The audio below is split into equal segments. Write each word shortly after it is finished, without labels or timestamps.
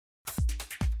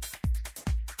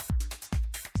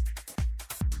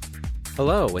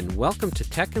Hello, and welcome to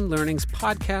Tech and Learning's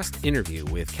podcast interview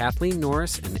with Kathleen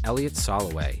Norris and Elliot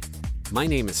Soloway. My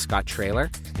name is Scott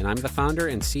Traylor, and I'm the founder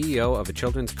and CEO of a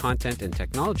children's content and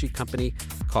technology company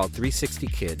called 360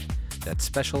 Kid that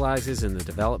specializes in the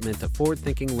development of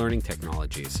forward-thinking learning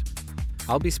technologies.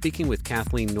 I'll be speaking with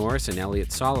Kathleen Norris and Elliot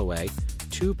Soloway,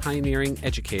 two pioneering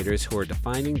educators who are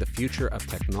defining the future of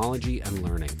technology and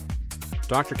learning.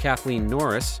 Dr. Kathleen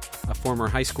Norris, a former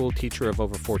high school teacher of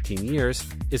over 14 years,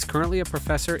 is currently a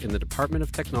professor in the Department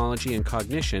of Technology and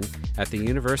Cognition at the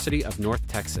University of North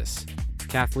Texas.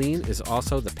 Kathleen is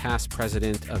also the past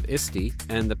president of ISTE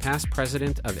and the past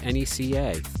president of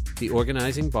NECA, the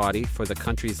organizing body for the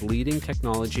country's leading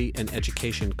technology and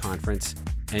education conference,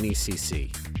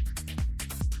 NECC.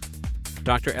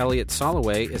 Dr. Elliot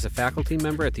Soloway is a faculty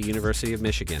member at the University of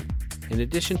Michigan. In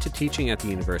addition to teaching at the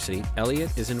university,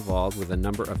 Elliot is involved with a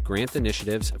number of grant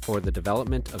initiatives for the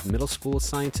development of middle school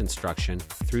science instruction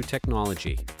through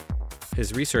technology.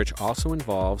 His research also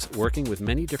involves working with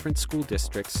many different school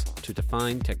districts to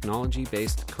define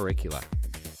technology-based curricula.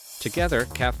 Together,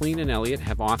 Kathleen and Elliot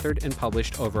have authored and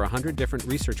published over 100 different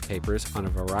research papers on a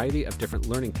variety of different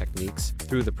learning techniques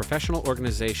through the professional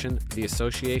organization, the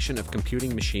Association of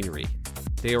Computing Machinery.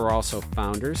 They are also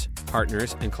founders,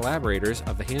 partners, and collaborators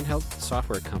of the handheld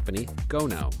software company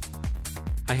GoKnow.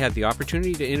 I had the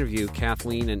opportunity to interview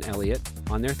Kathleen and Elliot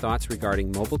on their thoughts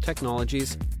regarding mobile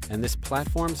technologies and this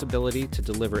platform's ability to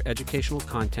deliver educational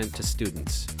content to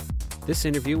students. This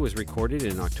interview was recorded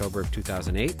in October of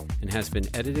 2008 and has been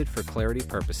edited for clarity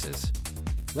purposes.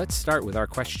 Let's start with our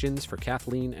questions for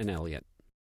Kathleen and Elliot.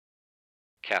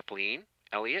 Kathleen,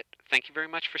 Elliot, thank you very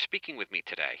much for speaking with me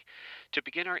today. To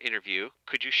begin our interview,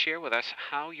 could you share with us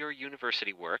how your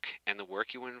university work and the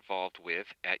work you were involved with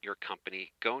at your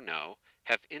company, GoKnow,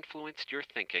 have influenced your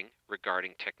thinking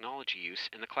regarding technology use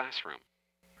in the classroom?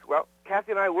 Well,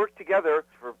 Kathy and I worked together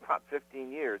for about 15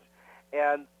 years,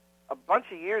 and a bunch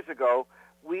of years ago,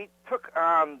 we took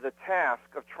on the task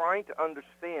of trying to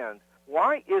understand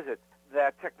why is it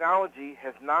that technology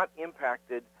has not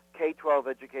impacted K-12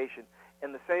 education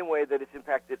in the same way that it's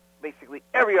impacted basically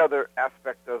every other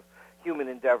aspect of human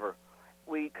endeavor.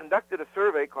 We conducted a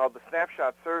survey called the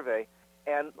Snapshot Survey,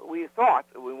 and we thought,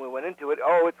 when we went into it,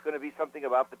 it's going to be something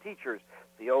about the teachers,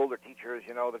 the older teachers,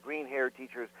 the green-haired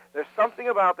teachers. There's something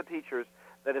about the teachers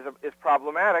that is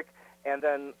problematic, and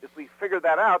then if we figured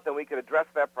that out, then we could address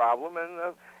that problem,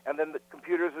 and then the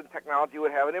computers and technology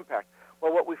would have an impact.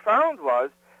 Well, what we found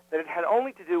was that it had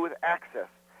only to do with access,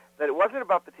 that it wasn't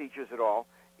about the teachers at all.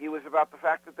 It was about the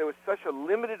fact that there was such a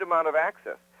limited amount of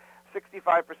access.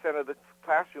 65% of the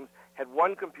classrooms had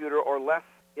one computer or less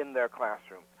in their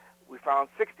classroom. We found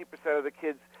 60% of the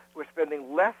kids were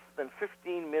spending less than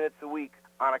 15 minutes a week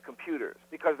on a computer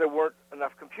because there weren't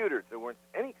enough computers. There weren't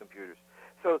any computers.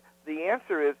 So the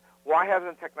answer is, why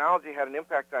hasn't technology had an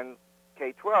impact on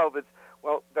K-12? It's,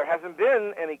 there hasn't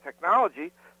been any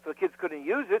technology, so the kids couldn't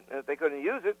use it, and if they couldn't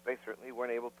use it, they certainly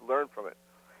weren't able to learn from it.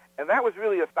 And that was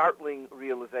really a startling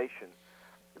realization.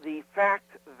 The fact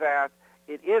that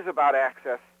it is about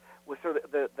access was sort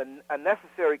of a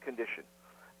necessary condition.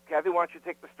 Kathy, why don't you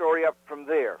take the story up from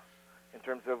there in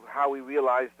terms of how we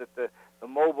realized that the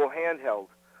mobile handheld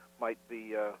might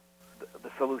be the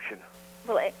solution.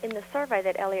 Well, in the survey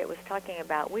that Elliot was talking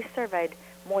about, we surveyed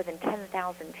more than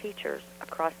 10,000 teachers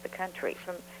across the country,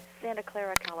 from Santa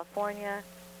Clara, California,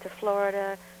 to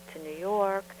Florida, to New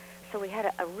York. So we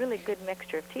had a really good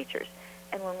mixture of teachers.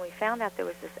 And when we found out there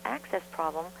was this access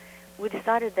problem, we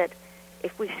decided that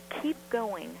if we keep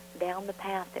going down the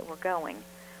path that we're going,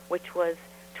 which was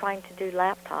trying to do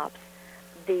laptops,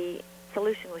 the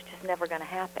solution was just never going to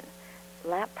happen.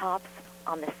 Laptops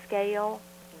on the scale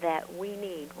that we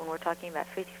need when we're talking about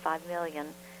 55 million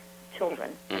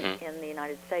children in the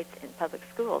United States in public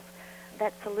schools,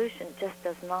 that solution just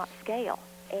does not scale.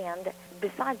 And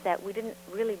besides that, we didn't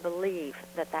really believe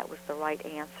that that was the right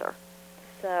answer.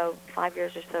 So 5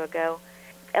 years or so ago,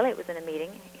 Elliot was in a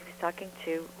meeting. He was talking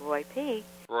to Roy P.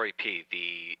 Roy P.,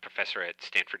 the professor at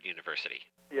Stanford University.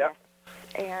 Yeah.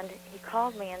 And he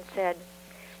called me and said,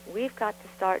 we've got to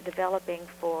start developing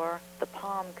for the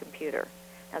Palm computer.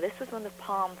 Now, this was when the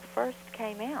Palm first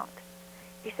came out.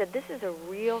 He said, this is a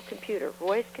real computer.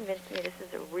 Roy's convinced me this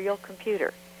is a real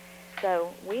computer.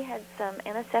 So we had some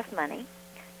NSF money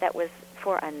that was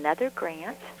for another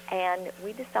grant, and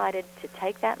we decided to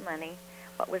take that money,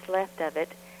 what was left of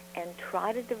it, and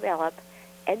try to develop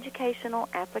educational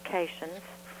applications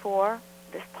for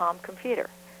this Palm computer.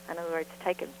 In other words,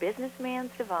 take a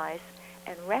businessman's device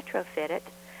and retrofit it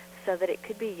so that it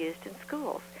could be used in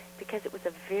schools, because it was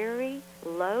a very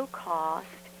low-cost,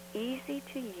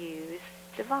 easy-to-use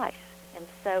device. And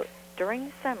so during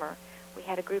the summer, we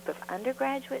had a group of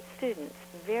undergraduate students,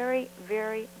 very,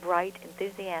 very bright,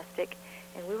 enthusiastic,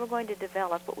 and we were going to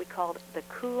develop what we called the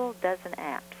Cool Dozen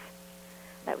Apps.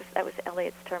 That was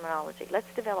Elliot's terminology.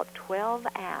 Let's develop 12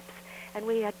 apps. And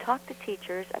we had talked to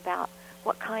teachers about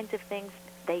what kinds of things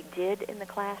they did in the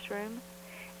classroom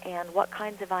and what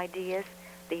kinds of ideas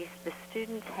the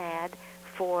students had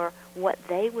for what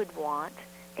they would want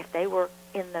if they were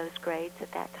in those grades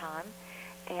at that time.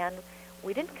 And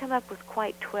we didn't come up with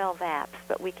quite 12 apps,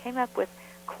 but we came up with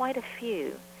quite a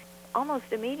few.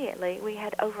 Almost immediately, we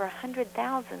had over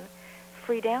 100,000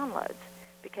 free downloads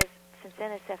because since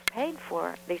NSF paid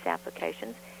for these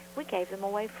applications, we gave them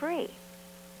away free.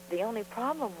 The only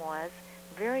problem was,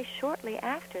 very shortly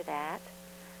after that,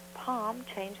 Palm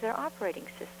changed their operating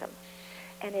system.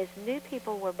 And as new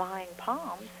people were buying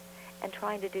Palms and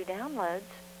trying to do downloads,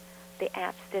 the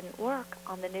apps didn't work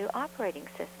on the new operating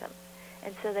system.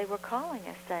 And so they were calling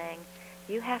us saying,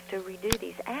 you have to redo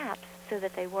these apps so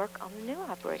that they work on the new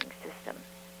operating system.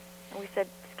 And we said,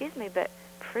 excuse me, but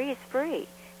free is free.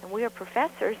 And we are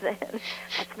professors, and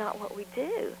that's not what we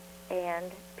do.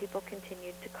 And people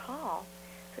continued to call.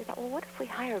 So we thought, well, what if we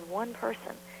hired one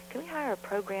person? Can we hire a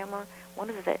programmer, one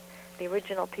of the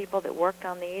original people that worked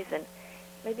on these, and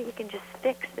maybe he can just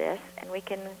fix this, and we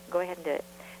can go ahead and do it.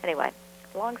 Anyway,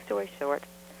 long story short,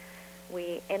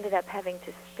 we ended up having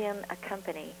to spin a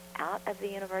company out of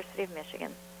the University of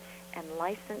Michigan and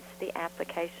license the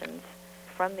applications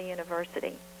from the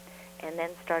university, and then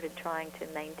started trying to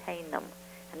maintain them.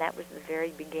 And that was the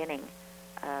very beginning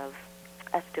of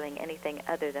us doing anything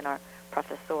other than our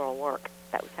professorial work.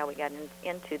 That was how we got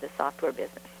into the software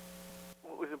business.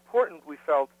 What was important, we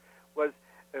felt, was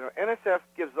NSF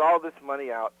gives all this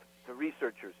money out to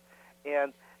researchers,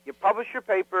 and you publish your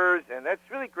papers, and that's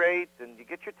really great, and you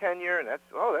get your tenure, and that's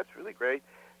really great.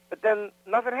 But then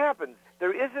nothing happens.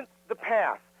 There isn't the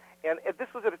path. And this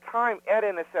was at a time at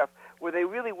NSF where they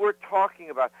really were talking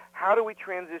about how do we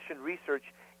transition research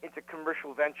into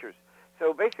commercial ventures.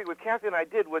 So basically what Kathy and I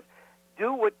did was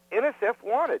do what NSF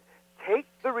wanted. Take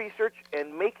the research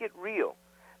and make it real.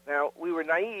 Now, we were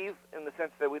naive in the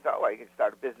sense that we thought, well, you can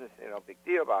start a business, big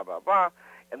deal, blah, blah, blah.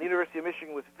 And the University of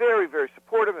Michigan was very, very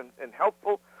supportive and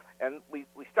helpful. And we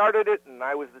started it, and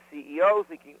I was the CEO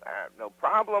thinking, no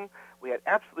problem. We had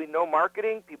absolutely no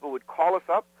marketing. People would call us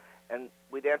up, and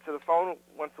we'd answer the phone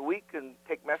once a week and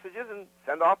take messages and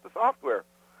send off the software.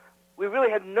 We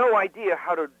really had no idea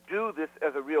how to do this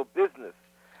as a real business.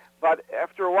 But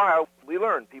after a while, we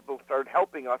learned. People started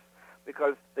helping us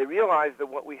because they realized that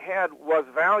what we had was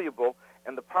valuable,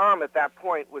 and the Palm at that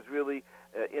point was really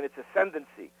in its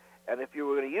ascendancy. And if you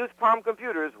were going to use Palm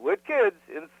computers with kids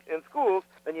in schools,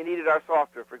 then you needed our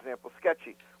software, for example,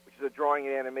 Sketchy, which is a drawing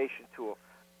and animation tool.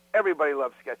 Everybody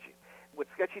loves Sketchy. What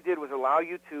Sketchy did was allow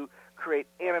you to create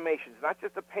animations, not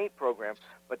just a paint program,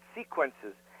 but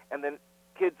sequences. And then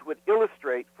kids would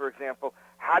illustrate, for example,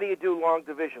 how do you do long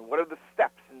division? What are the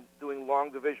steps in doing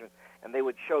long division? And they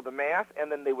would show the math,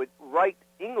 and then they would write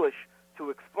English to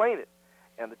explain it.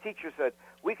 And the teacher said,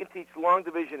 we can teach long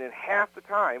division in half the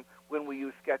time when we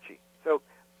use Sketchy. So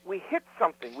we hit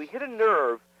something. We hit a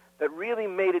nerve that really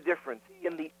made a difference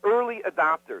in the early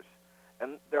adopters.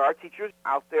 And there are teachers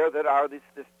out there that are this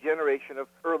generation of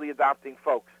early adopting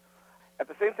folks. At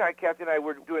the same time, Kathy and I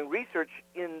were doing research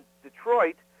in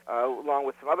Detroit, along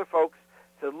with some other folks,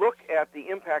 to look at the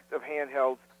impact of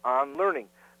handhelds on learning.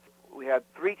 We had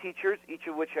 3 teachers, each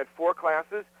of which had 4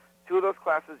 classes. 2 of those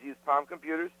classes used Palm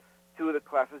computers. 2 of the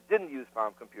classes didn't use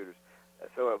Palm computers.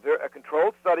 So a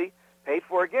controlled study paid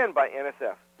for, again, by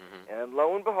NSF. Mm-hmm. And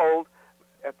lo and behold,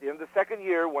 at the end of the second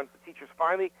year, once the teachers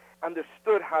finally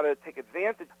understood how to take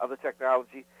advantage of the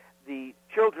technology, the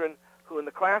children who in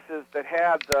the classes that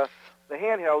had the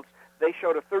handhelds, they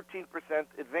showed a 13%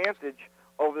 advantage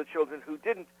over the children who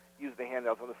didn't use the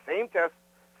handhelds on the same test,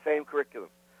 same curriculum.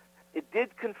 It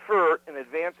did confer an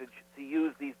advantage to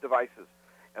use these devices.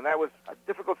 And that was a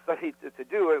difficult study to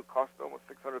do. It cost almost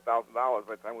 $600,000 by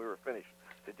the time we were finished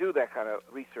to do that kind of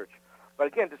research. But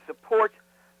again, to support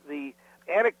the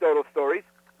anecdotal stories,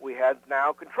 we had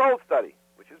now controlled study,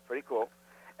 which is pretty cool.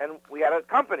 And we had a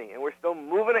company, and we're still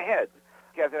moving ahead.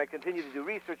 Kathy and I continue to do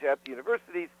research at the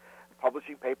universities,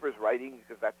 publishing papers, writing,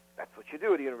 because that's what you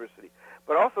do at a university.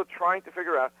 But also trying to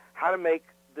figure out how to make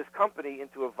this company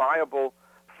into a viable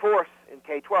force in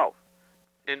K-12.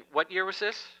 And what year was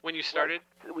this when you started?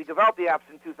 Well, we developed the apps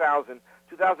in 2000.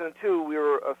 2002, we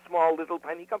were a small, little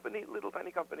tiny company.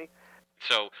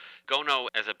 So GoKnow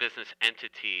as a business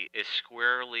entity is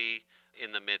squarely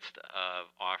in the midst of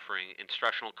offering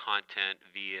instructional content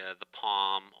via the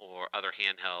Palm or other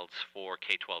handhelds for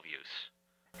K-12 use.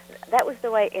 That was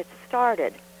the way it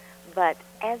started. But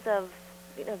as of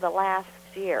the last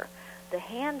year, the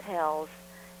handhelds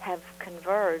have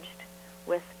converged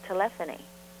with telephony.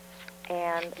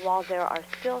 And while there are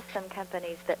still some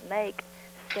companies that make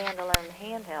standalone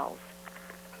handhelds,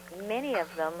 many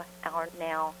of them are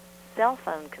now cell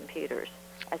phone computers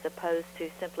as opposed to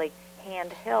simply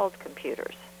handheld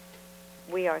computers.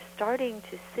 We are starting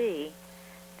to see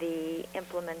the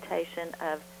implementation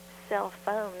of cell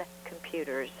phone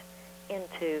computers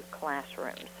into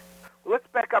classrooms. Well, let's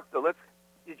back up, though.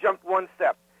 You jumped one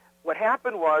step. What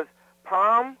happened was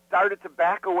Palm started to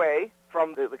back away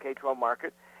from the K-12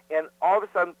 market, and all of a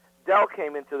sudden Dell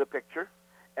came into the picture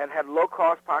and had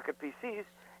low-cost pocket PCs,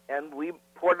 and we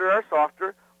ported our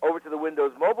software over to the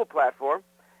Windows Mobile platform,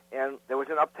 and there was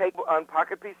an uptake on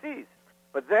pocket PCs.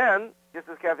 But then, just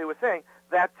as Kathy was saying,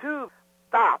 that too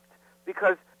stopped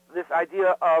because this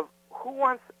idea of who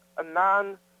wants a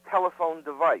non-telephone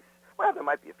device? Well, there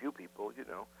might be a few people,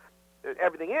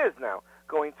 Everything is now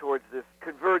going towards this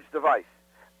converged device.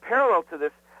 Parallel to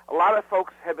this, a lot of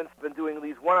folks have been doing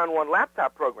these one-on-one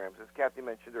laptop programs, as Kathy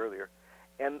mentioned earlier.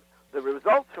 And the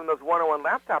results from those one-on-one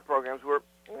laptop programs were,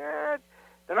 they're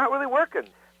not really working.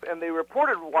 And they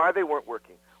reported why they weren't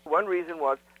working. One reason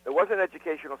was there wasn't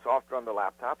educational software on the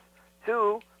laptops.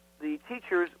 Two, the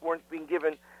teachers weren't being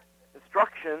given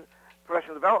instruction,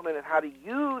 professional development, in how to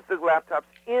use the laptops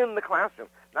in the classroom.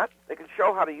 Not they can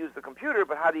show how to use the computer,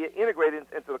 but how do you integrate it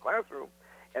into the classroom?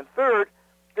 And third,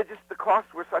 the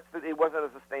costs were such that it wasn't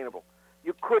as sustainable.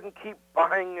 You couldn't keep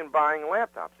buying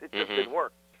laptops. It just didn't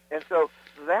work. And so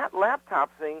that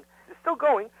laptop thing is still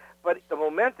going, but the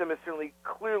momentum has certainly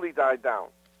clearly died down.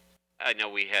 I know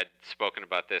we had spoken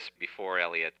about this before,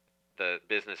 Elliot, the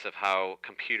business of how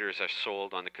computers are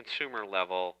sold on the consumer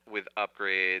level with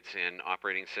upgrades and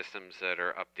operating systems that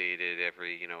are updated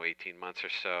every, 18 months or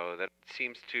so. That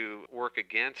seems to work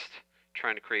against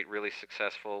trying to create really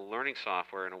successful learning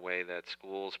software in a way that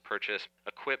schools purchase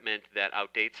equipment that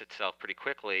outdates itself pretty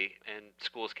quickly, and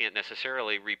schools can't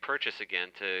necessarily repurchase again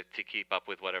to keep up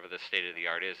with whatever the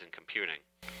state-of-the-art is in computing.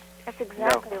 That's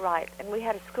exactly right. And we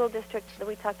had a school district that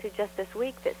we talked to just this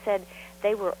week that said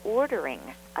they were ordering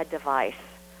a device,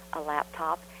 a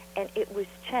laptop, and it was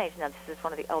changed. Now, this is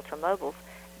one of the Ultra Mobiles,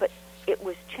 but it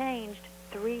was changed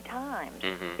 3 times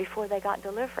before they got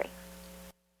delivery.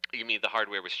 You mean the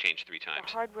hardware was changed 3 times?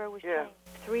 The hardware was changed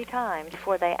 3 times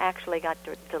before they actually got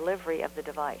delivery of the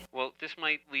device. Well, this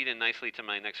might lead in nicely to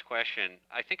my next question.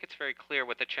 I think it's very clear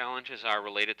what the challenges are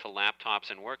related to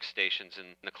laptops and workstations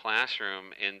in the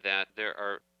classroom, in that there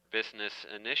are business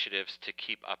initiatives to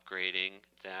keep upgrading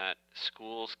that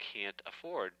schools can't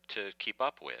afford to keep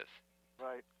up with.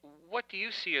 Right. What do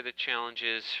you see are the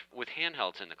challenges with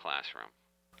handhelds in the classroom?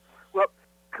 Well,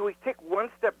 can we take one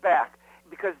step back?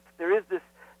 Because there is this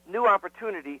new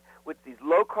opportunity with these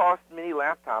low-cost mini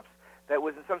laptops that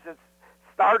was in some sense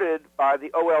started by the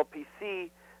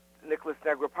OLPC Nicholas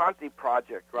Negroponte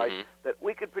project, right? That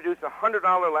we could produce a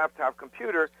 $100 laptop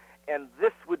computer, and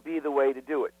this would be the way to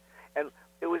do it. And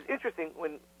it was interesting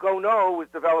when GoKnow was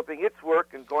developing its work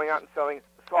and going out and selling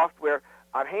software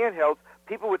on handhelds,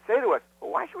 people would say to us,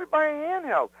 well, why should we buy a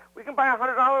handheld? We can buy a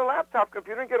 $100 laptop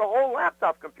computer and get a whole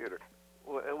laptop computer.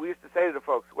 And we used to say to the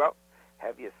folks, well,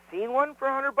 have you seen one for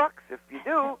 $100? If you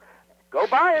do, go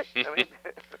buy it. I mean,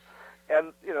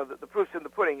 and the proof's in the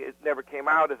pudding. It never came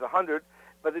out as 100,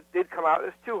 but it did come out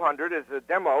as 200 as a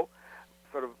demo,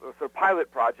 sort of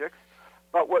pilot projects.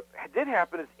 But what did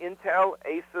happen is Intel,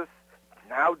 Asus,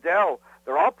 now Dell,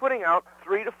 they're all putting out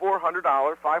 $300 to $400,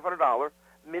 $500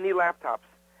 mini laptops.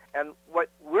 And what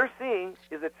we're seeing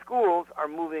is that schools are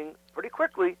moving pretty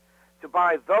quickly to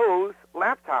buy those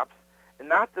laptops, and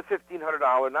not the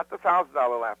 $1,500, not the $1,000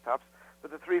 laptops,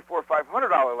 but the $300, $400, $500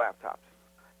 laptops.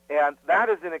 And that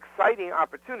is an exciting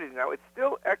opportunity. Now, it's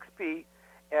still XP,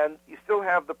 and you still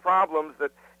have the problems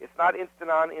that it's not instant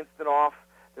on, instant off.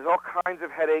 There's all kinds of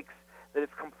headaches, that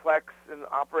it's complex and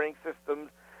operating systems.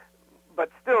 But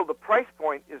still, the price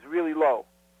point is really low.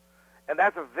 And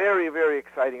that's a very, very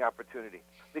exciting opportunity.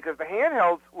 Because the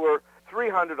handhelds were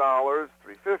 $300, $350,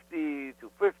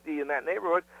 $250 in that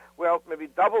neighborhood. Well, maybe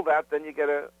double that, then you get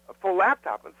a full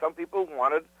laptop. And some people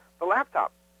wanted the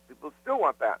laptop. People still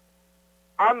want that.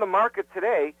 On the market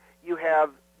today, you have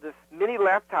this mini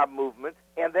laptop movement,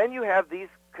 and then you have these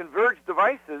converged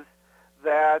devices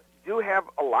that do have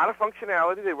a lot of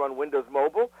functionality. They run Windows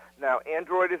Mobile. Now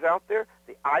Android is out there.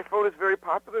 The iPhone is very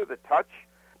popular. The Touch.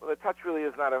 Well, the Touch really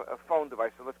is not a phone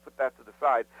device, so let's put that to the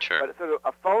side. Sure. But it's sort of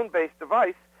a phone-based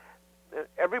device.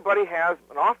 Everybody has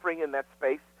an offering in that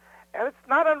space, and it's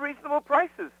not unreasonable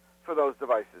prices for those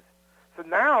devices. So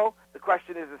now the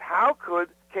question is how could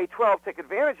K-12 take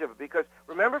advantage of it, because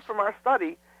remember from our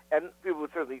study, and people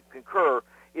would certainly concur,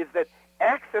 is that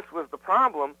access was the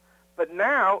problem, but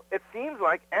now it seems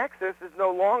like access is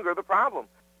no longer the problem.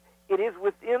 It is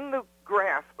within the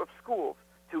grasp of schools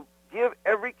to give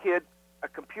every kid a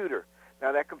computer.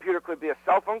 Now, that computer could be a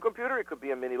cell phone computer, it could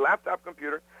be a mini laptop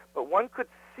computer, but one could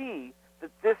see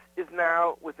that this is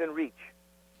now within reach,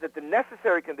 that the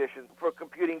necessary conditions for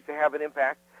computing to have an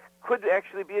impact could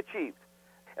actually be achieved.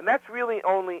 And that's really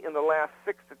only in the last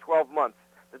 6 to 12 months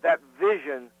that that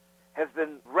vision has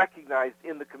been recognized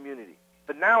in the community.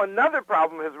 But now another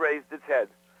problem has raised its head.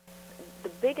 The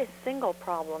biggest single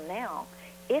problem now,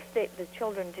 if the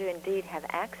children do indeed have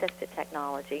access to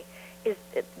technology, is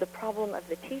the problem of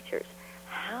the teachers.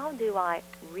 How do I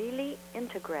really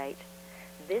integrate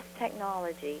this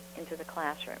technology into the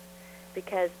classroom?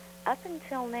 Because up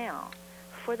until now,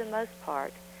 for the most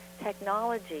part,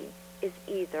 technology is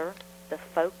either the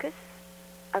focus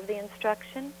of the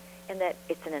instruction, in that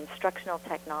it's an instructional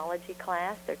technology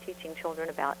class. They're teaching children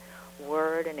about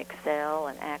Word and Excel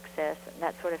and Access and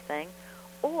that sort of thing,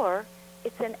 or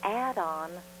it's an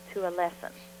add-on to a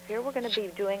lesson. Here we're going to be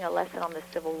doing a lesson on the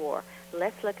Civil War.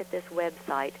 Let's look at this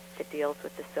website that deals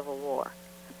with the Civil War.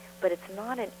 But it's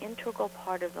not an integral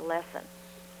part of the lesson.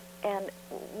 And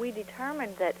we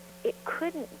determined that it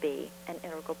couldn't be an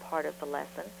integral part of the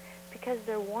lesson because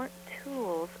there weren't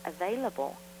tools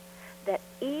available that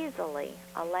easily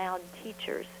allowed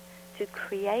teachers to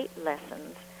create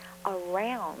lessons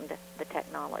around the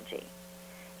technology,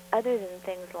 other than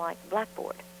things like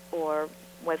Blackboard or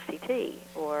WebCT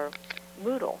or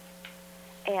Moodle.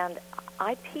 And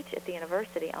I teach at the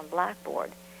university on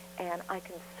Blackboard, and I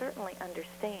can certainly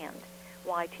understand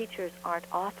why teachers aren't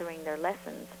authoring their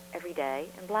lessons every day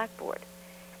in Blackboard.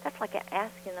 That's like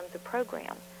asking them to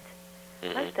program.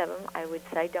 Mm-hmm. Most of them, I would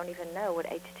say, don't even know what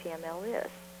HTML is,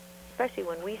 especially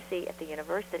when we see at the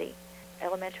university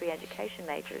elementary education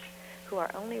majors who are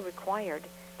only required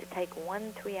to take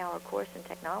 1 3-hour course in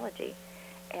technology,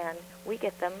 and we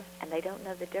get them, and they don't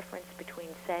know the difference between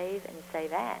save and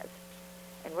save as.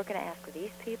 And we're going to ask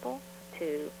these people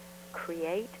to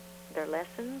create their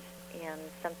lessons in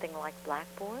something like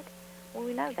Blackboard. Well,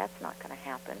 we know that's not going to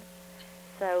happen.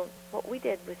 So what we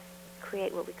did was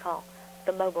create what we call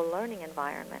the mobile learning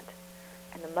environment.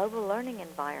 And the mobile learning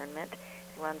environment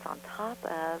runs on top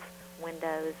of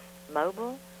Windows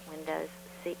Mobile, Windows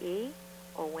CE,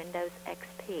 or Windows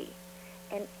XP,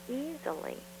 and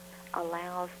easily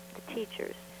allows the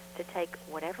teachers to take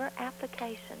whatever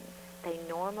applications they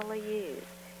normally use.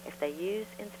 If they use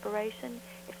Inspiration,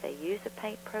 if they use a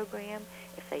Paint program,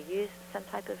 if they use some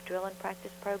type of drill and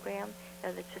practice program,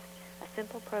 that's just a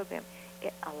simple program,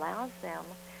 it allows them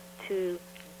to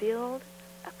build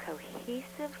a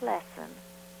cohesive lesson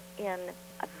in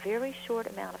a very short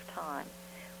amount of time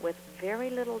with very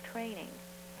little training.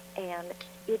 And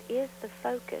it is the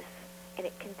focus, and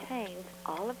it contains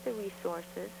all of the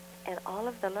resources and all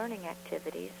of the learning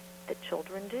activities that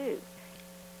children do.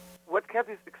 What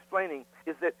Kathy's explaining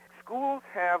is that schools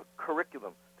have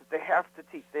curriculum that they have to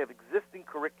teach. They have existing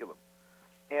curriculum.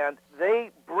 And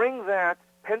they bring that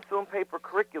pencil and paper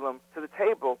curriculum to the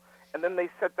table, and then they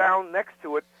set down next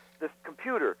to it this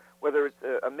computer, whether it's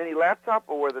a mini laptop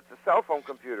or whether it's a cell phone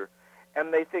computer.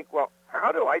 And they think, well,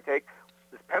 how do I take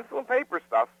this pencil and paper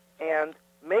stuff and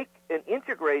make and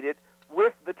integrate it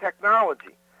with the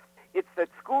technology? It's that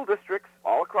school districts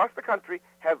all across the country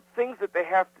have things that they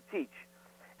have to teach.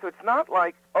 So it's not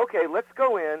like, okay, let's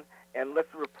go in and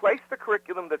let's replace the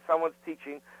curriculum that someone's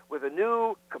teaching with a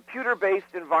new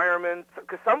computer-based environment,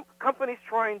 because some companies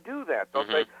try and do that. They'll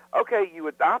say, okay, you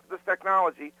adopt this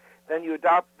technology, then you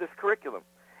adopt this curriculum.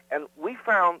 And we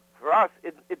found, for us,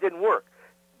 it didn't work.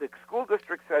 The school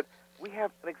district said, we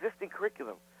have an existing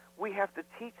curriculum. We have to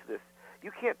teach this.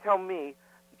 You can't tell me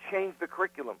to change the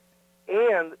curriculum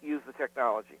and use the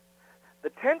technology. The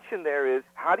tension there is,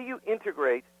 how do you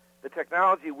integrate the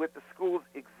technology with the school's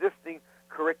existing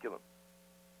curriculum?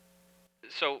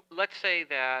 So let's say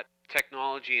that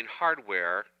technology and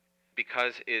hardware,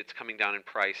 because it's coming down in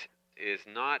price, is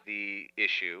not the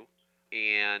issue,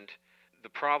 and the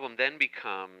problem then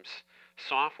becomes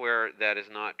software that is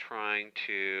not trying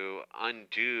to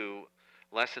undo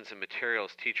lessons and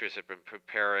materials teachers have been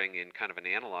preparing in kind of an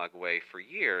analog way for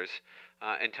years,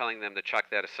 and telling them to chuck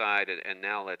that aside and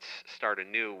now let's start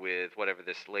anew with whatever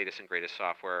this latest and greatest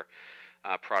software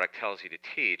product tells you to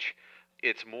teach.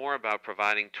 It's more about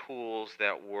providing tools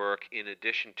that work in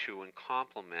addition to and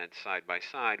complement side by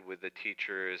side with the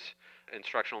teachers'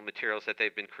 instructional materials that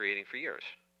they've been creating for years.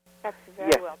 That's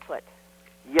very well put.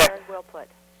 Yes. Very well put.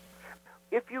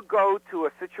 If you go to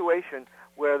a situation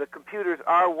where the computers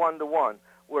are one-to-one,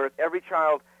 where every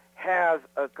child has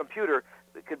a computer.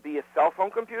 It could be a cell phone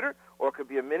computer or it could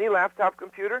be a mini laptop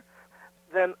computer.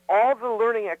 Then all the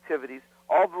learning activities,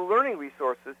 all the learning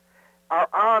resources are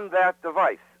on that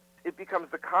device. It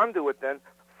becomes the conduit then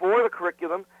for the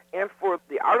curriculum and for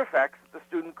the artifacts that the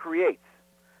student creates.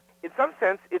 In some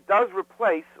sense, it does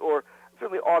replace or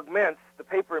certainly augments the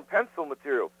paper and pencil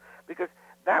materials, because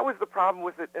that was the problem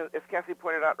with it, as Kathy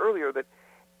pointed out earlier, that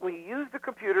when you used the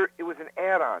computer, it was an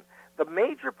add-on. The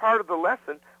major part of the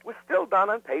lesson was still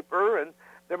done on paper, and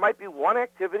there might be one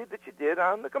activity that you did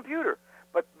on the computer,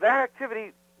 but that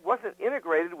activity wasn't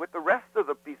integrated with the rest of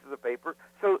the pieces of paper,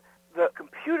 so the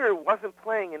computer wasn't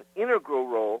playing an integral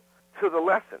role to the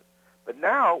lesson. But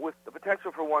now, with the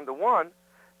potential for one-to-one,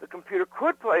 the computer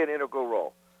could play an integral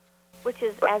role. Which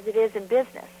is as it is in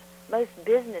business. Most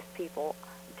business people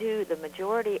do the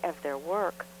majority of their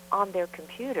work on their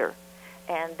computer,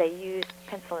 and they use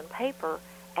pencil and paper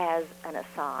as an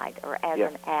aside or as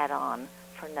an add-on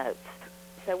for notes.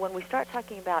 So when we start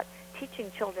talking about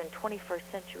teaching children 21st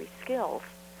century skills,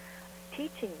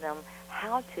 teaching them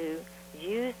how to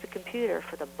use the computer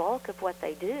for the bulk of what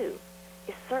they do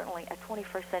is certainly a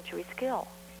 21st century skill.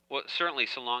 Well, certainly,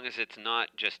 so long as it's not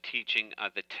just teaching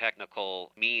the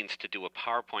technical means to do a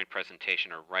PowerPoint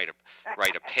presentation or write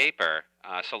a paper,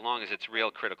 so long as it's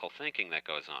real critical thinking that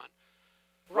goes on.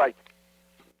 Right.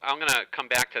 I'm going to come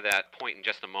back to that point in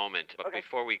just a moment, but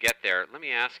before we get there, let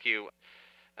me ask you,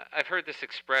 I've heard this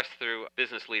expressed through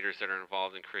business leaders that are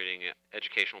involved in creating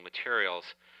educational materials,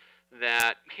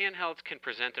 that handhelds can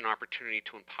present an opportunity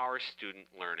to empower student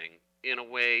learning in a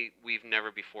way we've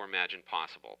never before imagined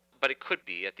possible. But it could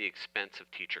be at the expense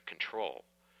of teacher control.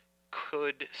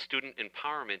 Could student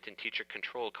empowerment and teacher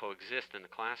control coexist in the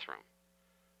classroom?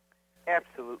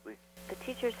 Absolutely. The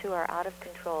teachers who are out of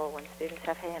control when students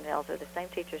have handhelds are the same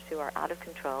teachers who are out of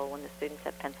control when the students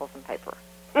have pencils and paper.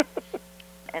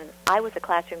 And I was a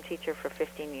classroom teacher for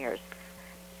 15 years.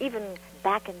 Even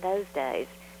back in those days,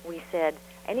 we said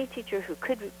any teacher who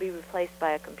could be replaced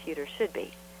by a computer should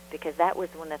be, because that was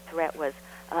when the threat was,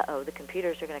 the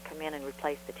computers are going to come in and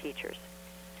replace the teachers.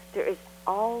 There is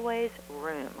always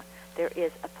room. There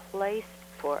is a place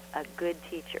for a good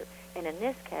teacher. And in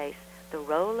this case, the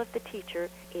role of the teacher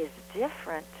is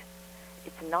different.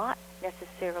 It's not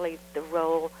necessarily the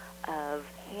role of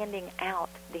handing out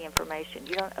the information.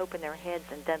 You don't open their heads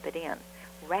and dump it in.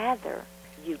 Rather,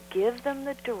 you give them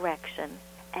the direction,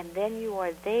 and then you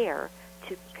are there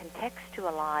to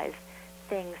contextualize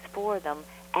things for them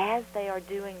as they are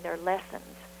doing their lessons.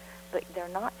 But they're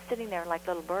not sitting there like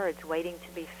little birds waiting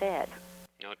to be fed.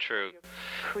 No, true. You're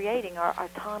creating our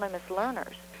autonomous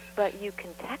learners, but you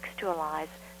contextualize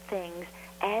things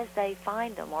as they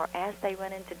find them or as they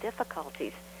run into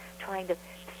difficulties, trying to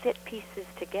fit pieces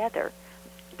together,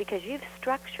 because you've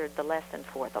structured the lesson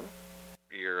for them.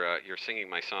 You're singing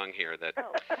my song here. That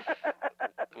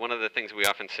one of the things we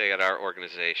often say at our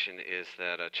organization is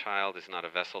that a child is not a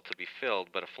vessel to be filled,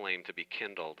 but a flame to be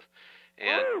kindled.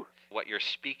 And what you're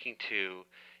speaking to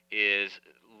is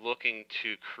looking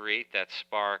to create that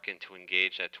spark and to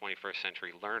engage that 21st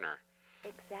century learner.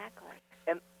 Exactly.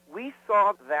 And we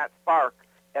saw that spark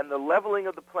and the leveling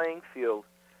of the playing field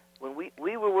when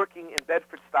we were working in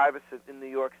Bedford-Stuyvesant in New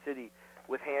York City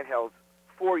with handhelds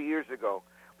 4 years ago,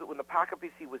 when the Pocket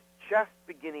PC was just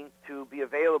beginning to be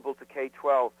available to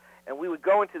K-12. And we would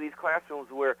go into these classrooms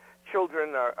where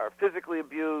children are physically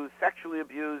abused, sexually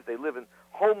abused, they live in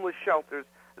homeless shelters.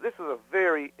 This was a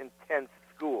very intense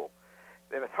school.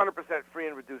 And it's 100% free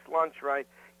and reduced lunch, right?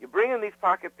 You bring in these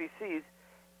Pocket PCs,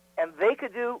 and they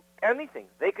could do anything.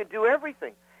 They could do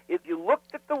everything. If you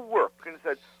looked at the work and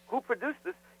said, who produced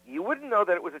this, you wouldn't know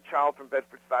that it was a child from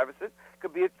Bedford-Stuyvesant. It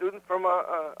could be a student from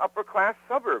a upper-class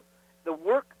suburb. The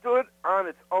work stood on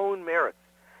its own merits.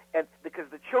 And because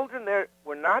the children there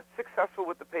were not successful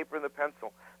with the paper and the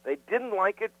pencil, they didn't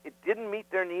like it, it didn't meet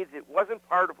their needs, it wasn't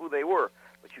part of who they were.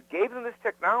 But you gave them this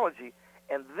technology,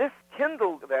 and this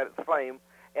kindled that flame,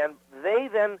 and they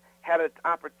then had an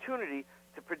opportunity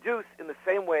to produce in the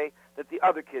same way that the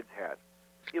other kids had.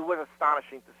 It was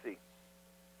astonishing to see.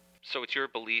 So it's your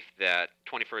belief that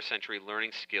 21st century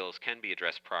learning skills can be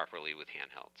addressed properly with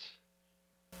handhelds?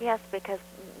 Yes, because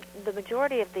the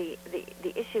majority of the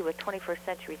issue with 21st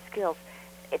century skills,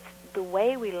 it's the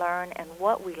way we learn and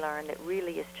what we learn that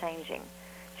really is changing.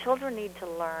 Children need to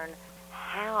learn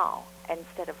how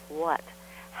instead of what.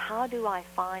 How do I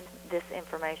find this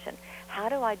information? How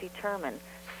do I determine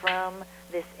from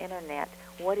this internet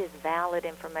what is valid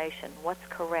information, what's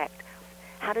correct?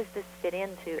 How does this fit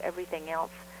into everything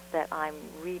else that I'm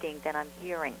reading, that I'm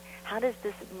hearing? How does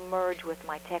this merge with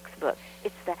my textbook?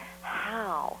 It's the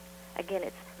how. Again,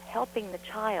 it's helping the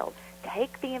child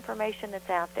take the information that's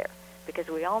out there, because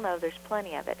we all know there's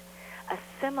plenty of it,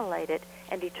 assimilate it,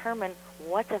 and determine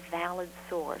what's a valid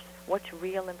source, what's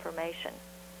real information.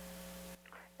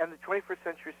 And the 21st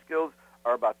century skills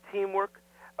are about teamwork,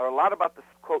 are a lot about the,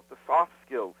 quote, the soft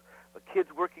skills, the kids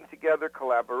working together,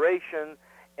 collaboration.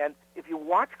 And if you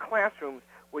watch classrooms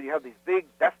where you have these big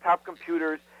desktop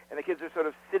computers and the kids are sort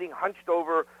of sitting hunched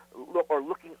over or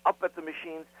looking up at the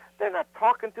machines, they're not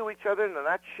talking to each other and they're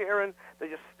not sharing. They're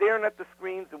just staring at the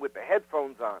screens and with the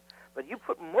headphones on. But you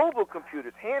put mobile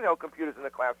computers, handheld computers in the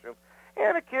classroom,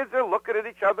 and the kids are looking at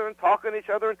each other and talking to each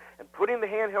other and putting the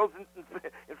handhelds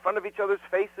in front of each other's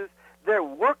faces. They're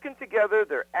working together.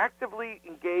 They're actively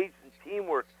engaged in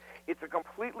teamwork. It's a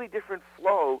completely different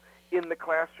flow in the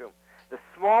classroom. The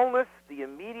smallness, the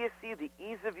immediacy, the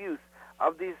ease of use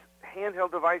of these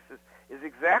handheld devices is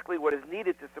exactly what is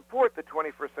needed to support the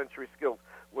 21st century skills,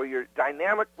 where your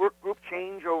dynamic work group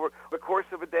change over the course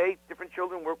of a day. Different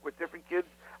children work with different kids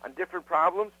on different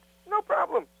problems. No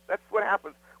problem. That's what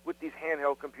happens with these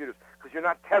handheld computers, because you're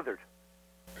not tethered.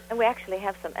 And we actually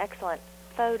have some excellent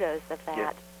photos of that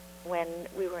Yes. when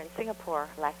we were in Singapore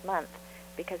last month,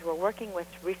 because we're working with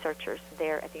researchers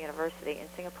there at the university in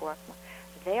Singapore.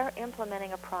 They're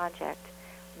implementing a project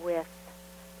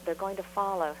they're going to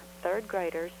follow third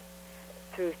graders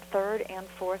through third and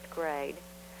fourth grade,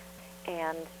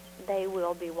 and they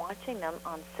will be watching them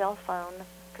on cell phone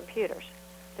computers.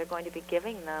 They're going to be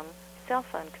giving them cell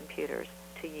phone computers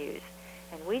to use.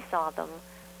 And we saw them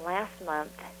last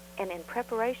month, and in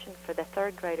preparation for the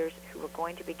third graders who were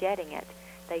going to be getting it,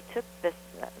 they took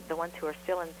the ones who are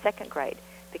still in second grade,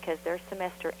 because their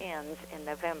semester ends in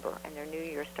November and their new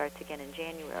year starts again in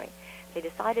January. They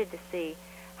decided to see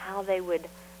how they would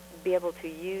be able to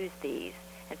use these,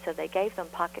 and so they gave them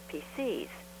pocket PCs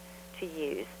to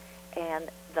use, and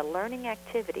the learning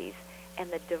activities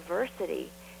and the diversity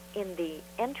in the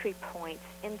entry points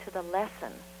into the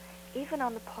lesson, even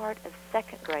on the part of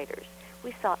second graders.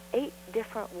 We saw 8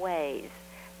 different ways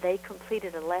they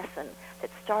completed a lesson that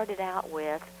started out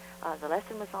with, the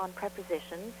lesson was on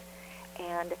prepositions,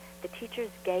 and the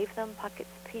teachers gave them pocket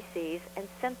PCs and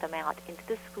sent them out into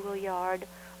the schoolyard,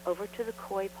 over to the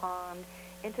koi pond,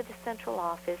 into the central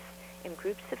office in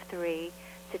groups of 3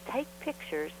 to take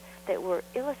pictures that were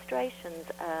illustrations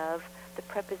of the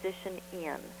preposition in.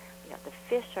 You know, the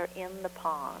fish are in the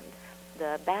pond,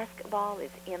 the basketball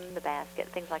is in the basket,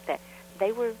 things like that.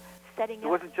 They were setting up... It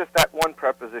wasn't just that one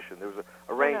preposition. There was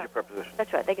a range of prepositions.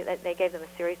 That's right. They gave them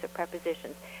a series of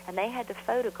prepositions, and they had to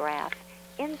photograph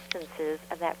instances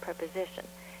of that preposition.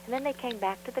 And then they came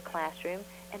back to the classroom,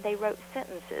 and they wrote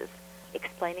sentences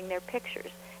explaining their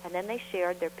pictures. And then they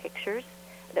shared their pictures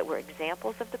that were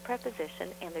examples of the preposition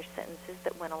and their sentences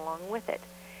that went along with it.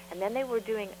 And then they were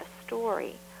doing a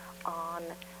story on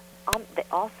they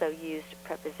also used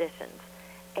prepositions.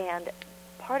 And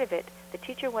part of it, the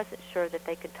teacher wasn't sure that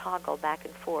they could toggle back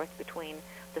and forth between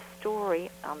the story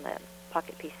on the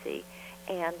Pocket PC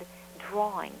and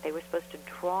drawing. They were supposed to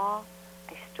draw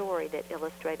a story that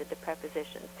illustrated the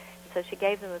prepositions. And so she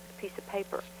gave them a piece of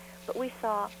paper. But we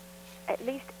saw at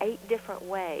least 8 different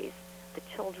ways the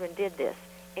children did this,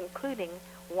 including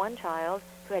one child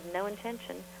who had no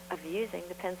intention of using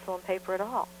the pencil and paper at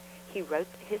all. He wrote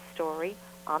his story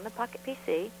on the Pocket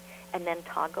PC and then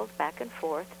toggled back and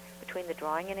forth between the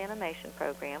drawing and animation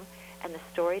program and the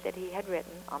story that he had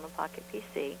written on the Pocket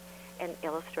PC and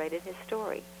illustrated his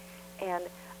story. And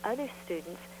other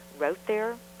students wrote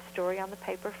their story on the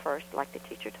paper first, like the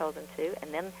teacher told them to,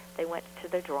 and then they went to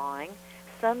the drawing.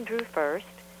 Some drew first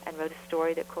and wrote a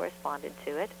story that corresponded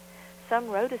to it. Some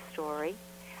wrote a story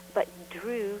but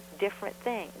drew different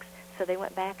things. So they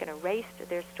went back and erased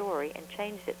their story and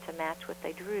changed it to match what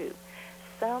they drew.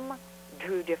 Some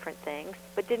drew different things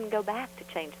but didn't go back to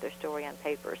change their story on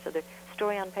paper. So the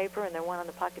story on paper and their one on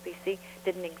the Pocket PC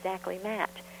didn't exactly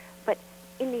match. But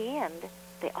in the end,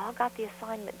 they all got the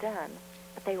assignment done,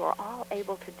 but they were all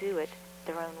able to do it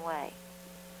their own way,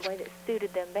 the way that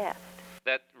suited them best.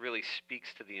 That really speaks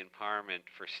to the empowerment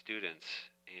for students.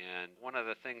 And one of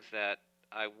the things that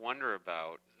I wonder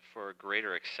about for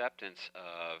greater acceptance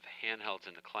of handhelds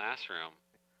in the classroom,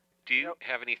 do you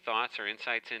have any thoughts or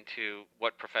insights into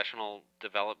what professional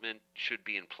development should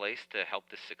be in place to help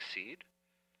this succeed?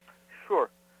 Sure.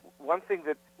 One thing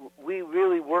that we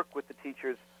really work with the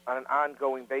teachers on an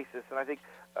ongoing basis, and I think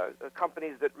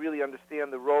companies that really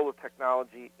understand the role of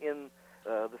technology in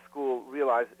the school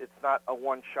realize it's not a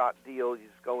one-shot deal. You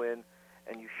just go in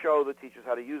and you show the teachers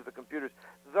how to use the computers.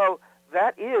 Though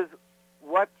that is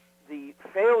what the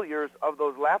failures of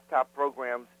those laptop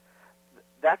programs,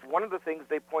 that's one of the things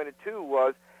they pointed to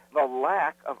was the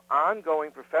lack of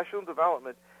ongoing professional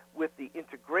development with the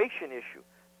integration issue.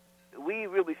 We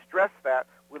really stress that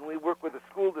when we work with a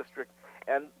school district.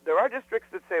 And there are districts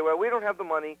that say, well, we don't have the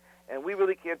money, and we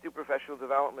really can't do professional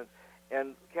development.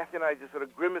 And Kathy and I just sort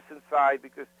of grimace inside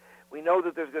because we know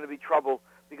that there's going to be trouble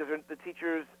because the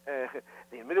teachers,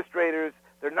 the administrators,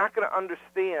 they're not going to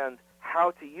understand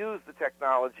how to use the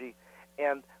technology.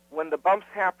 And when the bumps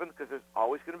happen, because there's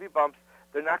always going to be bumps,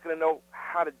 they're not going to know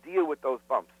how to deal with those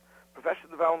bumps.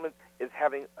 Professional development is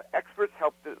having experts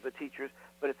help the teachers,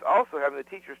 but it's also having the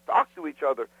teachers talk to each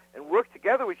other and work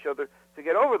together with each other to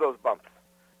get over those bumps.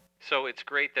 So it's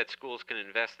great that schools can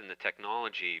invest in the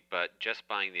technology, but just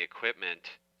buying the equipment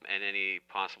and any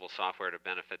possible software to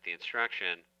benefit the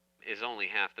instruction is only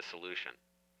half the solution.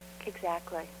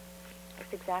 Exactly.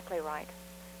 That's exactly right.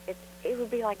 It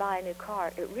would be like buying a new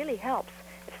car. It really helps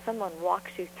if someone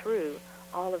walks you through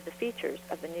all of the features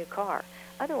of the new car.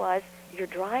 Otherwise, you're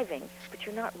driving, but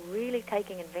you're not really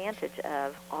taking advantage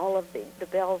of all of the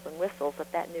bells and whistles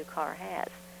that new car has.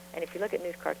 And if you look at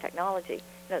new car technology,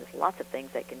 there's lots of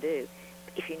things they can do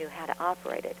if you knew how to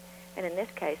operate it. And in this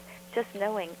case, just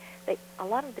knowing that a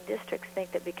lot of the districts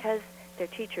think that because their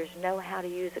teachers know how to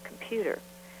use a computer,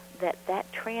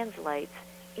 that translates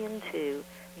into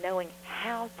knowing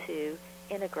how to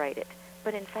integrate it.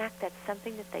 But in fact, that's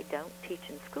something that they don't teach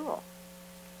in school,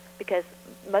 because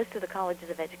most of the colleges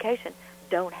of education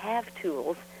don't have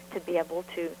tools to be able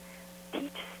to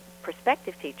teach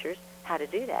prospective teachers how to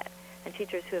do that. And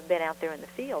teachers who have been out there in the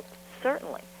field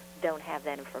certainly don't have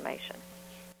that information.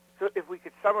 So if we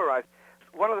could summarize,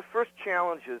 one of the first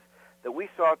challenges that we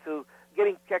saw to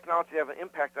getting technology to have an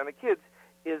impact on the kids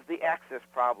is the access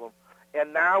problem.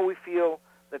 And now we feel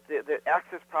that the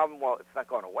access problem, while it's not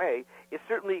gone away, it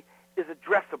certainly is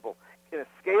addressable in a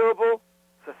scalable,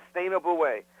 sustainable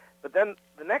way. But then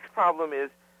the next problem is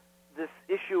this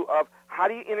issue of how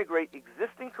do you integrate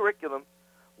existing curriculum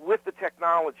with the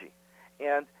technology?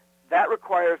 And that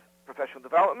requires professional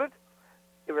development.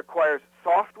 It requires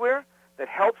software that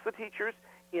helps the teachers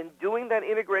in doing that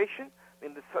integration. I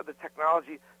mean, the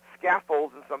technology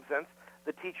scaffolds, in some sense,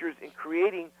 the teachers in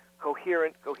creating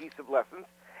coherent, cohesive lessons.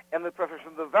 And the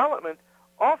professional development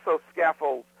also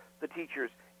scaffolds the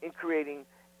teachers in creating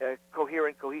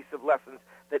coherent, cohesive lessons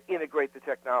that integrate the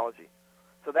technology.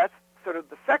 So that's sort of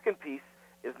the second piece,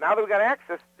 is now that we've got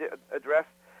access addressed,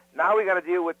 now we've got to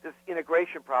deal with this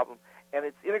integration problem. And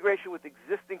it's integration with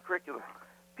existing curriculum.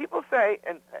 People say,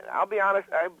 and I'll be honest,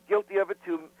 I'm guilty of it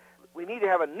too, we need to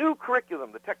have a new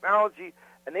curriculum. The technology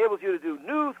enables you to do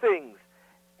new things.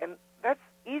 And that's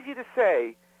easy to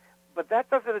say, but that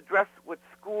doesn't address what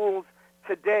schools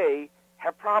today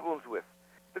have problems with.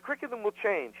 The curriculum will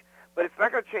change, but it's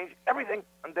not going to change everything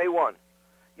on day one.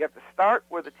 You have to start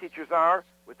where the teachers are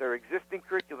with their existing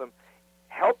curriculum,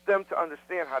 help them to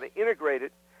understand how to integrate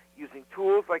it using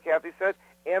tools, like Kathy said,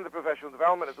 and the professional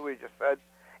development, as we just said,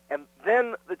 and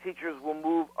then the teachers will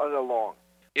move it along.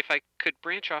 If I could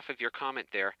branch off of your comment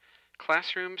there,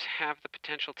 classrooms have the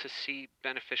potential to see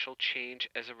beneficial change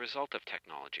as a result of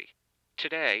technology.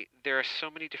 Today, there are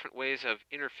so many different ways of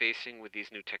interfacing with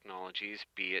these new technologies,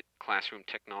 be it classroom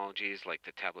technologies like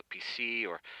the tablet PC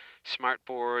or smart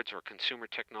boards, or consumer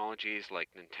technologies like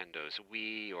Nintendo's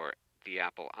Wii or the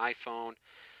Apple iPhone.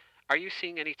 Are you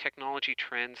seeing any technology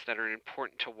trends that are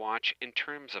important to watch in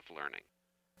terms of learning?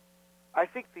 I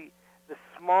think the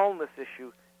smallness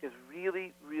issue is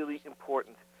really, really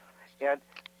important. And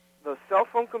the cell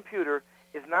phone computer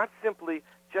is not simply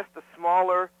just a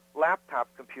smaller laptop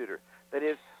computer. That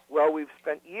is, well, we've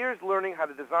spent years learning how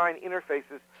to design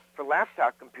interfaces for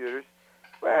laptop computers.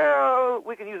 Well,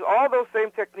 we can use all those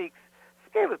same techniques,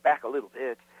 scale it back a little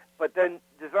bit, but then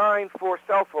design for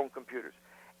cell phone computers.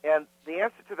 And the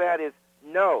answer to that is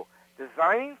no.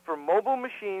 Designing for mobile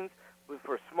machines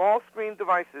for small screen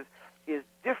devices is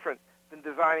different than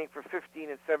designing for 15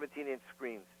 and 17-inch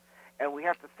screens. And we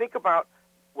have to think about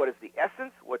what is the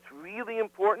essence, what's really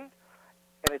important,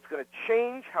 and it's going to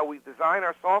change how we design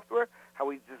our software, how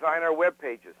we design our web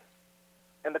pages.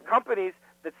 And the companies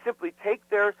that simply take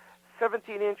their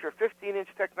 17-inch or 15-inch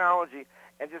technology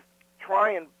and just try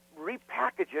and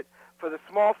repackage it for the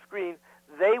small screen,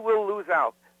 they will lose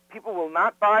out. People will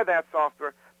not buy that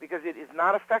software because it is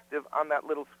not effective on that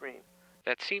little screen.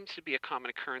 That seems to be a common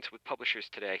occurrence with publishers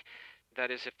today.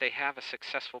 That is, if they have a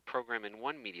successful program in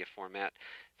one media format,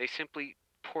 they simply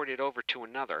port it over to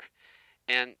another.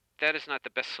 And that is not the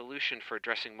best solution for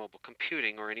addressing mobile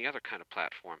computing or any other kind of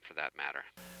platform for that matter.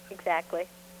 Exactly.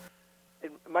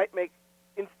 It might make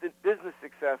instant business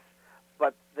success,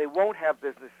 but they won't have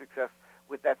business success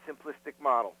with that simplistic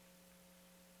model.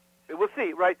 We'll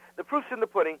see, right? The proof's in the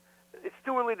pudding, it's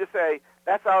too early to say.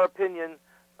 That's our opinion.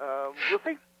 We'll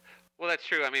see. Well, that's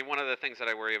true. I mean, one of the things that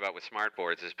I worry about with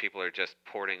smartboards is people are just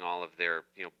porting all of their,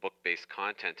 book-based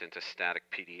content into static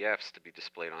PDFs to be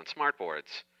displayed on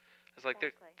smartboards. It's like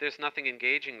there's nothing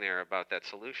engaging there about that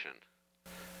solution.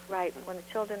 Right, when the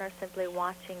children are simply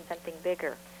watching something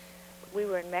bigger. We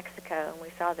were in Mexico, and we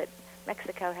saw that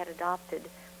Mexico had adopted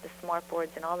the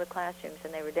smartboards in all the classrooms,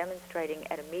 and they were demonstrating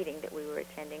at a meeting that we were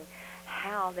attending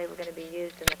how they were going to be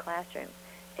used in the classroom.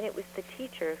 And it was the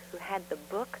teacher who had the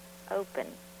book open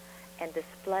and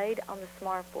displayed on the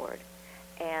smartboard,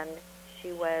 and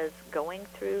she was going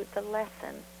through the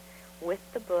lesson with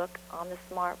the book on the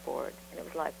smartboard, and it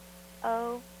was like,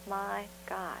 oh my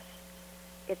gosh,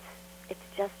 it's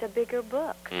just a bigger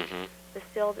book. Mm-hmm.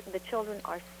 The children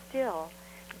are still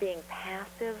being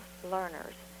passive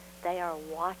learners. They are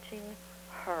watching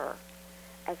her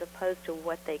as opposed to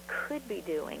what they could be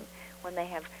doing when they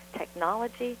have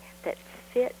technology that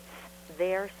fits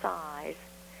their size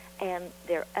and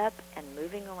they're up and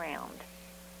moving around.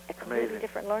 A completely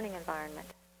different learning environment.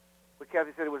 What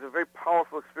Kathy said, it was a very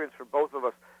powerful experience for both of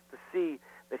us to see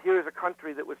that here is a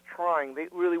country that was trying, they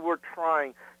really were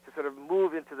trying to sort of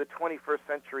move into the 21st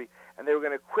century, and they were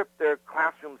going to equip their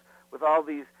classrooms with all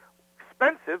these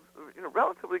expensive,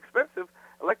 relatively expensive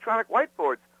electronic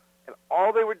whiteboards. And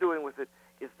all they were doing with it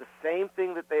is the same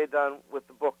thing that they had done with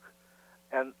the book.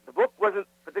 And the book wasn't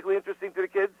particularly interesting to the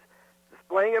kids.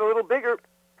 Displaying it a little bigger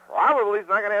probably is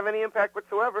not going to have any impact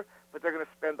whatsoever, but they're going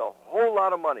to spend a whole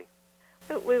lot of money.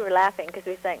 We were laughing because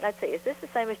we were saying, let's see, is this the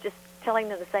same as just telling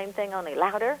them the same thing, only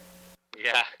louder?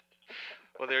 Yeah.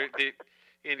 Well,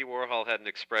 Andy Warhol had an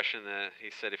expression that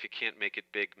he said, if you can't make it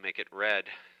big, make it red.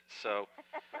 So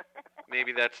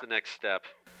maybe that's the next step.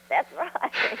 That's right.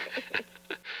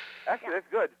 Actually, that's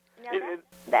good. Now,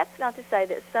 that's not to say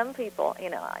that some people,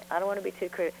 I don't want to be too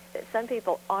critical, that some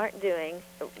people aren't doing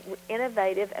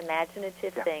innovative,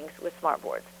 imaginative things with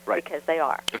smartboards. Right. Because they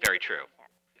are. Very true.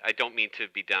 I don't mean to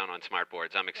be down on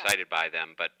smartboards. I'm excited by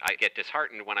them, but I get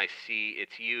disheartened when I see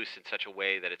its use in such a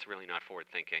way that it's really not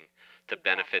forward-thinking to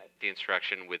benefit the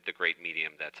instruction with the great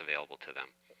medium that's available to them.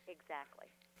 Exactly.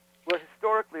 Well,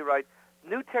 historically, right,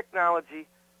 new technology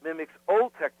mimics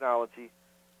old technology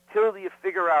till you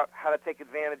figure out how to take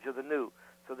advantage of the new.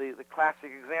 So the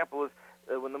classic example is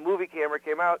when the movie camera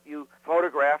came out, you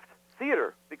photographed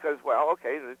theater because,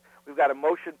 we've got a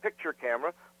motion picture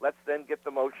camera. Let's then get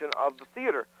the motion of the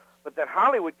theater. But then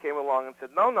Hollywood came along and said,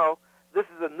 no, this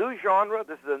is a new genre.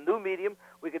 This is a new medium.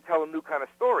 We could tell a new kind of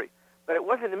story. But it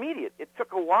wasn't immediate. It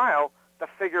took a while to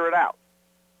figure it out.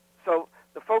 So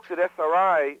the folks at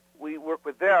SRI, we work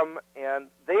with them, and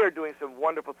they are doing some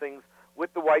wonderful things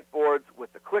with the whiteboards,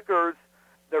 with the clickers.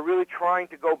 They're really trying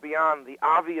to go beyond the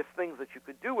obvious things that you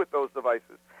could do with those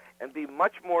devices and be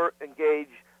much more engaged,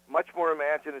 much more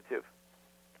imaginative.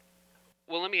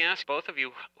 Well, let me ask both of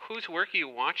you, whose work are you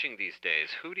watching these days?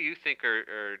 Who do you think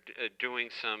are doing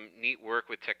some neat work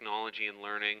with technology and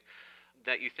learning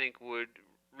that you think would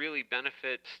really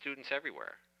benefit students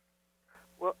everywhere?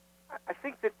 Well, I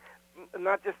think that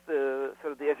not just the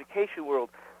sort of the education world,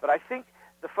 but I think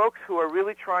the folks who are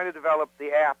really trying to develop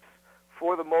the apps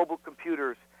for the mobile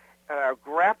computers and are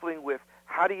grappling with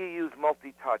how do you use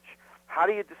multi-touch, how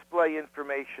do you display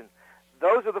information,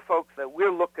 those are the folks that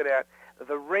we're looking at.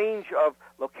 The range of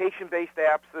location-based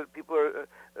apps that people are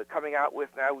coming out with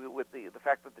now with the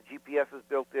fact that the GPS is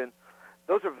built in,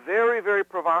 those are very, very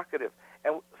provocative.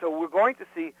 And so we're going to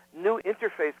see new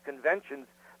interface conventions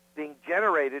being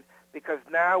generated because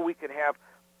now we can have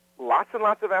lots and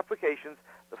lots of applications.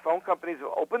 The phone companies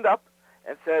have opened up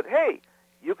and said, hey,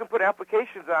 you can put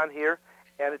applications on here,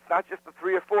 and it's not just the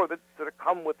 3 or 4 that sort of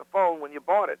come with the phone when you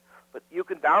bought it, but you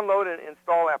can download and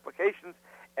install applications,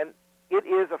 and it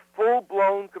is a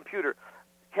full-blown computer.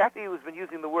 Kathy has been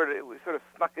using the word, we sort of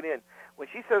snuck it in. When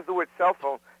she says the word cell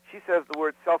phone, she says the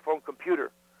word cell phone computer.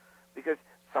 Because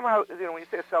somehow, when you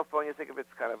say a cell phone, you think of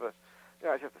it's kind of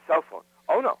it's just a cell phone.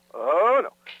 Oh, no.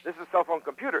 This is a cell phone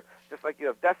computer. Just like you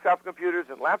have desktop computers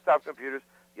and laptop computers,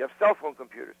 you have cell phone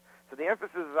computers. So the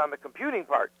emphasis is on the computing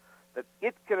part, that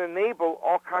it can enable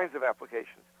all kinds of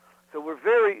applications. So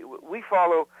we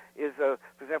follow is, for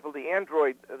example, the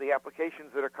Android, the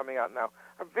applications that are coming out now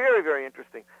are very, very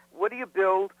interesting. What do you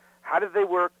build? How do they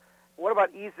work? What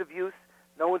about ease of use?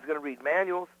 No one's going to read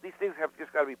manuals. These things have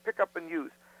just got to be pick up and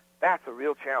use. That's a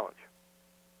real challenge.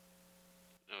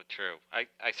 Oh, true.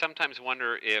 I sometimes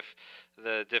wonder if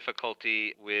the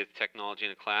difficulty with technology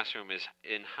in a classroom is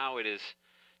in how it is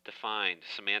defined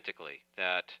semantically,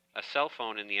 that a cell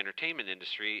phone in the entertainment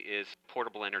industry is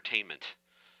portable entertainment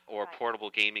or portable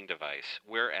gaming device,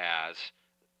 whereas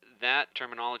that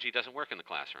terminology doesn't work in the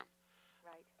classroom.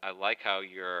 I like how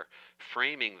you're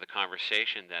framing the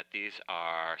conversation that these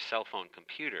are cell phone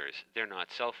computers. They're not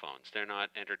cell phones. They're not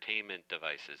entertainment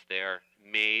devices. They're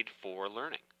made for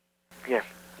learning. Yes.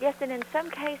 Yes, and in some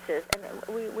cases,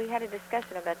 and we had a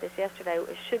discussion about this yesterday,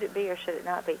 should it be or should it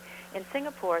not be? In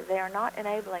Singapore, they are not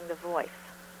enabling the voice.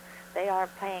 They are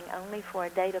paying only for a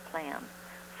data plan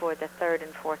for the 3rd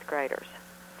and 4th graders,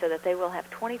 so that they will have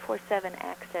 24/7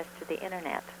 access to the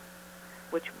Internet,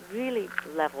 which really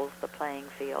levels the playing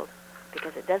field,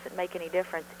 because it doesn't make any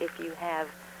difference if you have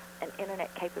an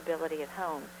Internet capability at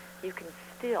home. You can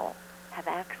still have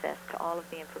access to all of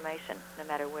the information no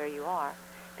matter where you are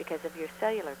because of your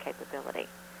cellular capability.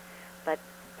 But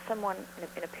someone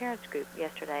in a parents group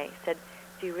yesterday said,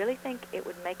 do you really think it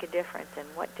would make a difference, and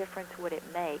what difference would it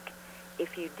make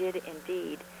if you did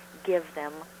indeed give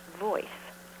them voice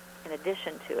in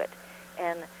addition to it?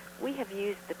 And we have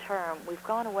used the term, we've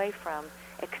gone away from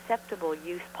acceptable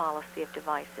use policy of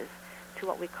devices to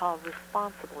what we call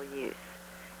responsible use.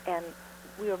 And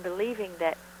we are believing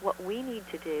that what we need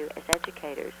to do as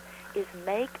educators is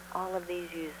make all of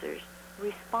these users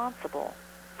responsible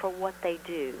for what they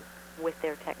do with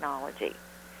their technology,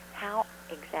 how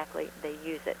exactly they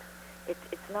use it.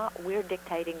 It's not we're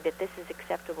dictating that this is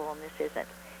acceptable and this isn't.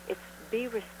 It's be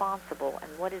responsible,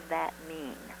 and what does that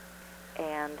mean?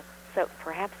 And so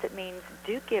perhaps it means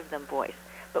do give them voice,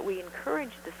 but we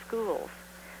encourage the schools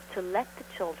to let the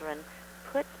children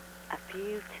put a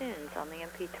few tunes on the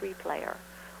MP3 player,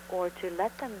 or to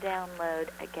let them download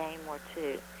a game or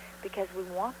two, because we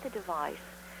want the device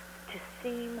to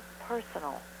seem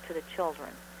personal to the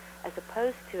children, as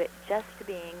opposed to it just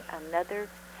being another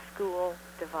school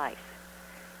device.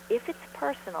 If it's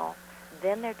personal,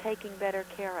 then they're taking better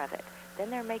care of it. Then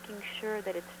they're making sure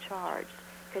that it's charged,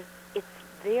 because it's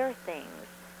their things.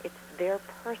 It's their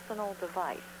personal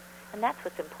device. And that's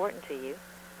what's important to you,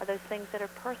 are those things that are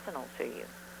personal to you.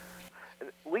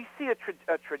 We see a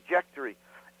trajectory,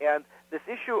 and this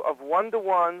issue of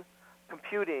one-to-one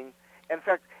computing, in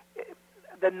fact,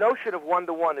 the notion of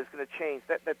one-to-one is going to change.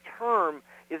 That term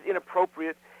is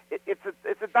inappropriate.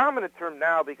 It's a dominant term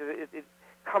now because it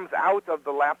comes out of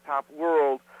the laptop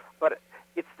world, but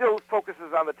it still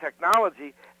focuses on the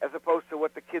technology as opposed to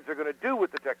what the kids are going to do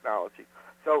with the technology.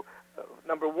 So,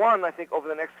 number one, I think over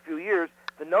the next few years,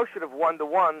 the notion of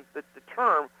one-to-one, the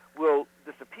term, will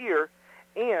disappear,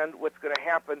 and what's going to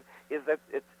happen is that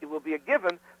it will be a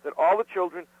given that all the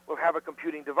children will have a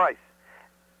computing device.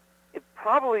 It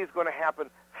probably is going to happen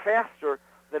faster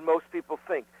than most people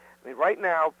think. I mean, right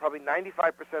now, probably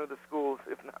 95% of the schools,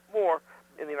 if not more,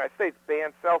 in the United States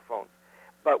ban cell phones.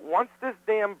 But once this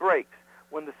dam breaks,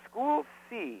 when the schools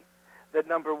see that,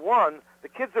 number one, the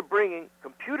kids are bringing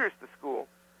computers to school,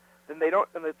 then they don't,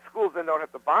 and the schools then don't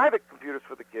have to buy the computers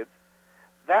for the kids,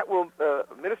 that will,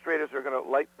 administrators are going to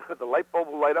the light bulb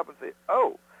will light up and say,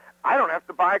 oh, I don't have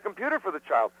to buy a computer for the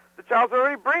child. The child's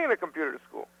already bringing a computer to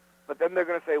school. But then they're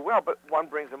going to say, well, but one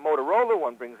brings a Motorola,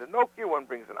 one brings a Nokia, one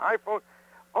brings an iPhone.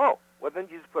 Oh, well, then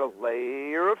you just put a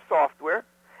layer of software,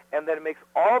 and then it makes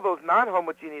all those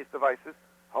non-homogeneous devices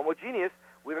homogeneous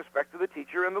with respect to the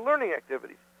teacher and the learning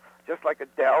activities. Just like a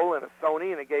Dell and a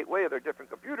Sony and a Gateway, they're different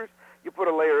computers. You put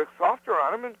a layer of software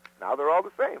on them, and now they're all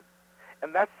the same.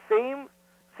 And that same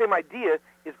idea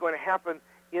is going to happen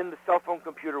in the cell phone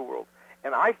computer world.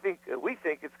 And we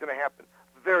think it's going to happen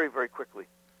very, very quickly.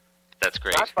 That's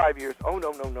great. Not 5 years. Oh,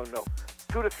 no.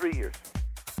 2 to 3 years.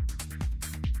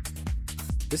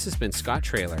 This has been Scott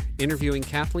Traylor interviewing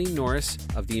Kathleen Norris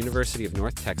of the University of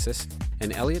North Texas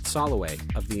and Elliot Soloway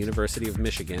of the University of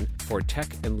Michigan for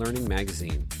Tech and Learning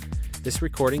magazine. This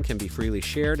recording can be freely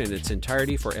shared in its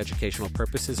entirety for educational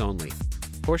purposes only.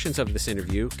 Portions of this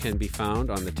interview can be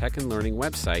found on the Tech and Learning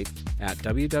website at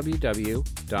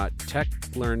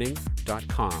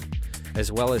www.techlearning.com,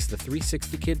 as well as the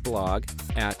 360 Kid blog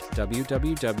at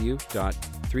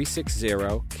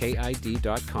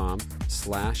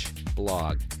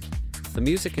www.360kid.com/blog. The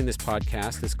music in this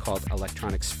podcast is called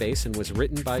Electronic Space and was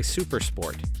written by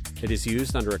Supersport. It is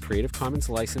used under a Creative Commons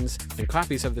license, and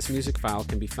copies of this music file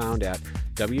can be found at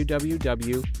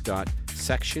www.sectionz,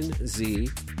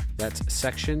 that's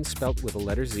section spelt with a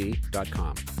letter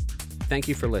Z.com. Thank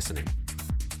you for listening.